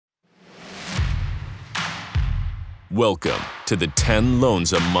Welcome to the 10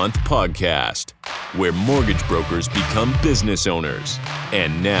 Loans a Month podcast, where mortgage brokers become business owners.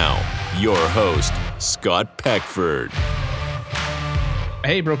 And now, your host, Scott Peckford.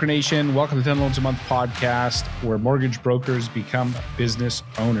 Hey, Broker Nation. Welcome to the 10 Loans a Month podcast, where mortgage brokers become business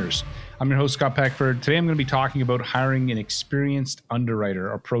owners. I'm your host, Scott Peckford. Today, I'm going to be talking about hiring an experienced underwriter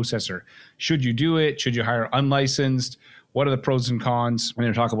or processor. Should you do it? Should you hire unlicensed? What are the pros and cons? I'm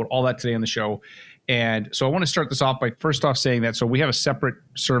going to talk about all that today on the show. And so I want to start this off by first off saying that, so we have a separate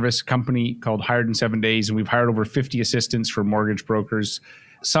service company called Hired in 7 Days, and we've hired over 50 assistants for mortgage brokers,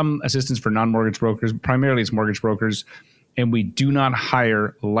 some assistants for non-mortgage brokers, primarily it's mortgage brokers, and we do not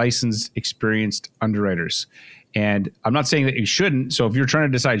hire licensed, experienced underwriters. And I'm not saying that you shouldn't. So if you're trying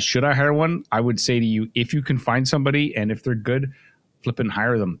to decide, should I hire one? I would say to you, if you can find somebody and if they're good, flip and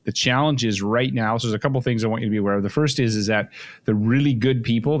hire them. The challenge is right now, so there's a couple of things I want you to be aware of. The first is that the really good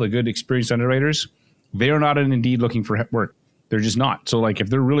people, the good experienced underwriters, they are not on Indeed looking for work. They're just not. So like if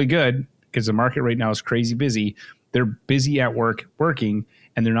they're really good, because the market right now is crazy busy, they're busy at work, working,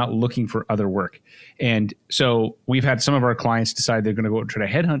 and they're not looking for other work. And so we've had some of our clients decide they're going to go try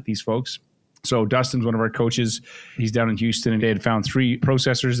to headhunt these folks. So Dustin's one of our coaches. He's down in Houston, and they had found 3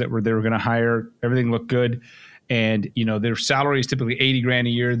 processors that they were going to hire. Everything looked good. And, you know, their salary is typically 80 grand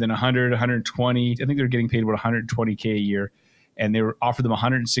a year, then 100, 120. I think they're getting paid about 120K a year. And they were offered them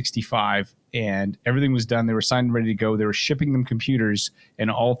 165, and everything was done. They were signed and ready to go. They were shipping them computers,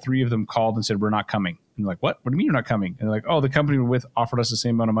 and all 3 of them called and said, "We're not coming." And they're like, "What? What do you mean you're not coming?" And they're like, "Oh, the company we're with offered us the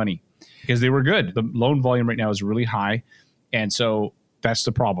same amount of money," because they were good. The loan volume right now is really high. And so that's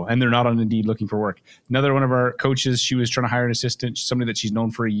the problem. And they're not on Indeed looking for work. Another one of our coaches, she was trying to hire an assistant, somebody that she's known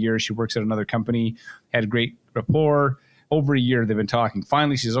for a year. She works at another company, had great rapport. Over a year, they've been talking.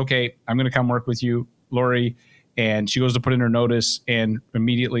 Finally, she says, "Okay, I'm going to come work with you, Lori." And she goes to put in her notice, and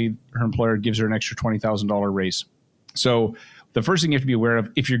immediately her employer gives her an extra $20,000 raise. So the first thing you have to be aware of,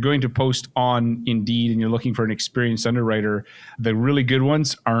 if you're going to post on Indeed and you're looking for an experienced underwriter, the really good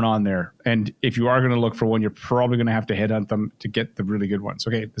ones aren't on there. And if you are going to look for one, you're probably going to have to headhunt them to get the really good ones.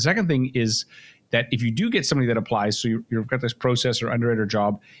 Okay. The second thing is that if you do get somebody that applies, so you've got this processor underwriter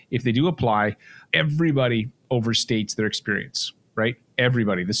job, if they do apply, everybody overstates their experience. Right?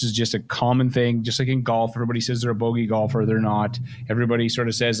 Everybody. This is just a common thing. Just like in golf, everybody says they're a bogey golfer. They're not. Everybody sort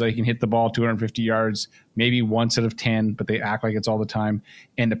of says they can hit the ball 250 yards, maybe once out of 10, but they act like it's all the time.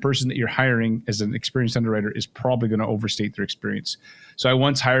 And the person that you're hiring as an experienced underwriter is probably going to overstate their experience. So I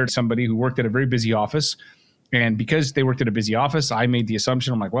once hired somebody who worked at a very busy office. And because they worked at a busy office, I made the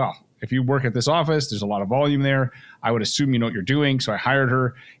assumption, I'm like, well, if you work at this office, there's a lot of volume there. I would assume you know what you're doing. So I hired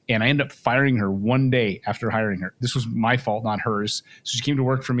her, and I ended up firing her one day after hiring her. This was my fault, not hers. So she came to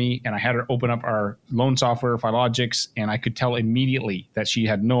work for me, and I had her open up our loan software, Filogix, and I could tell immediately that she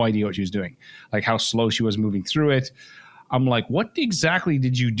had no idea what she was doing, like how slow she was moving through it. I'm like, what exactly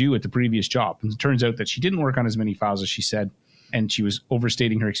did you do at the previous job? And it turns out that she didn't work on as many files as she said, and she was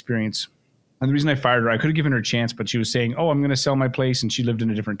overstating her experience. And the reason I fired her, I could have given her a chance, but she was saying, "Oh, I'm going to sell my place." And she lived in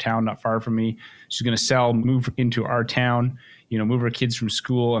a different town, not far from me. She's going to sell, move into our town, move her kids from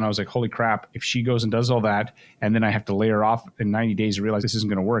school. And I was like, holy crap, if she goes and does all that, and then I have to lay her off in 90 days to realize this isn't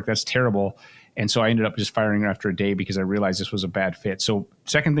going to work, that's terrible. And so I ended up just firing her after a day because I realized this was a bad fit. So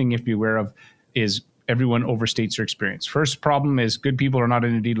second thing you have to be aware of is everyone overstates their experience. First problem is good people are not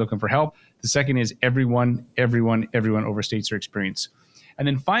in Indeed looking for help. The second is everyone overstates their experience. And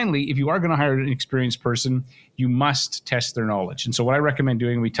then finally, if you are going to hire an experienced person, you must test their knowledge. And so what I recommend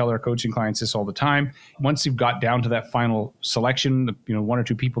doing, we tell our coaching clients this all the time. Once you've got down to that final selection, 1 or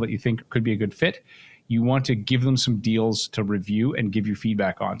 2 people that you think could be a good fit, you want to give them some deals to review and give you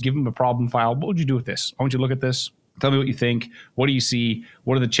feedback on. Give them a problem file. What would you do with this? I want you to look at this. Tell me what you think. What do you see?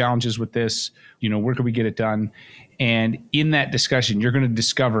 What are the challenges with this? Where can we get it done? And in that discussion, you're going to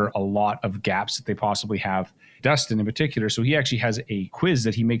discover a lot of gaps that they possibly have. Dustin in particular, so he actually has a quiz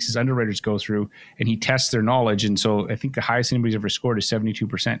that he makes his underwriters go through, and he tests their knowledge. And so I think the highest anybody's ever scored is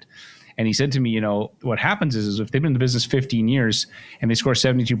 72%. And he said to me, what happens is if they've been in the business 15 years and they score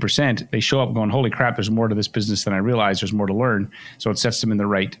 72%, they show up going, holy crap, there's more to this business than I realized. There's more to learn. So it sets them in the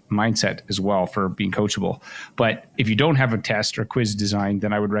right mindset as well for being coachable. But if you don't have a test or quiz designed,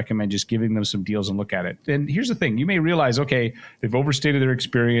 then I would recommend just giving them some deals and look at it. And here's the thing. You may realize, okay, they've overstated their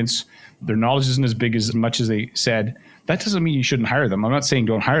experience. Their knowledge isn't as much as they said. That doesn't mean you shouldn't hire them. I'm not saying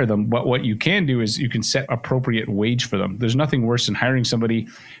don't hire them, but what you can do is you can set appropriate wage for them. There's nothing worse than hiring somebody,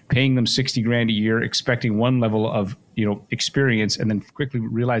 paying them 60 grand a year, expecting one level of experience, and then quickly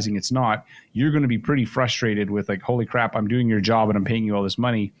realizing it's not. You're going to be pretty frustrated with like, holy crap, I'm doing your job and I'm paying you all this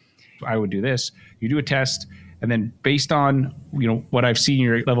money. I would do this. You do a test, And then based on, what I've seen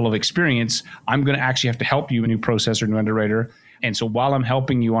your level of experience, I'm going to actually have to help you, a new processor, new underwriter. And so while I'm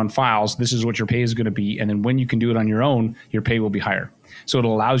helping you on files, this is what your pay is going to be. And then when you can do it on your own, your pay will be higher. So it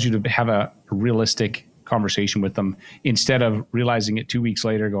allows you to have a realistic conversation with them instead of realizing it 2 weeks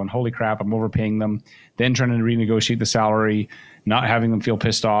later, going, holy crap, I'm overpaying them, then trying to renegotiate the salary, not having them feel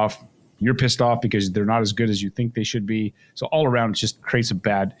pissed off. You're pissed off because they're not as good as you think they should be. So all around, it just creates a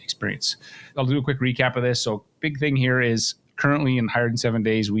bad experience. I'll do a quick recap of this. So big thing here is currently in Hired in 7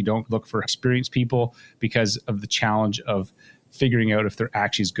 Days, we don't look for experienced people because of the challenge of figuring out if they're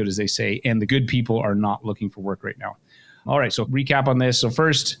actually as good as they say. And the good people are not looking for work right now. All right, so recap on this. So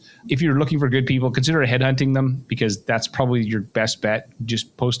first, if you're looking for good people, consider headhunting them because that's probably your best bet.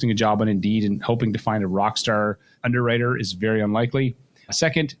 Just posting a job on Indeed and hoping to find a rock star underwriter is very unlikely.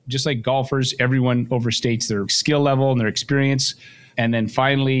 Second, just like golfers, everyone overstates their skill level and their experience. And then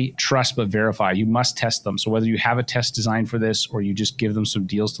finally, trust but verify. You must test them. So whether you have a test designed for this or you just give them some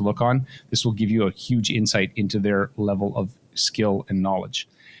deals to look on, this will give you a huge insight into their level of skill and knowledge.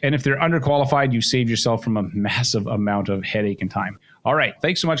 And if they're underqualified, you save yourself from a massive amount of headache and time. All right.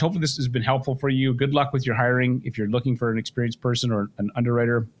 Thanks so much. Hopefully this has been helpful for you. Good luck with your hiring. If you're looking for an experienced person or an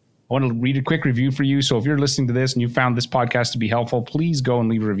underwriter, I want to read a quick review for you. So if you're listening to this and you found this podcast to be helpful, please go and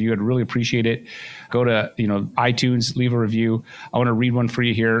leave a review. I'd really appreciate it. Go to iTunes, leave a review. I want to read one for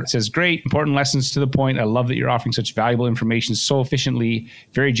you here. It says, great, important lessons to the point. I love that you're offering such valuable information so efficiently.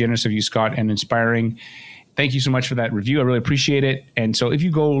 Very generous of you, Scott, and inspiring. Thank you so much for that review. I really appreciate it. And so if you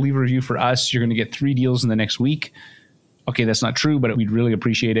go leave a review for us, you're going to get 3 deals in the next week. Okay, that's not true, but we'd really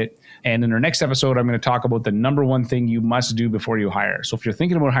appreciate it. And in our next episode, I'm going to talk about the number one thing you must do before you hire. So if you're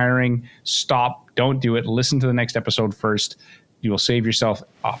thinking about hiring, stop, don't do it. Listen to the next episode first. You will save yourself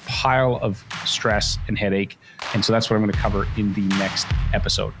a pile of stress and headache. And so that's what I'm going to cover in the next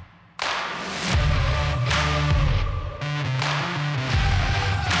episode.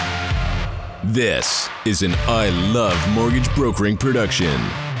 This is an I Love Mortgage Brokering production.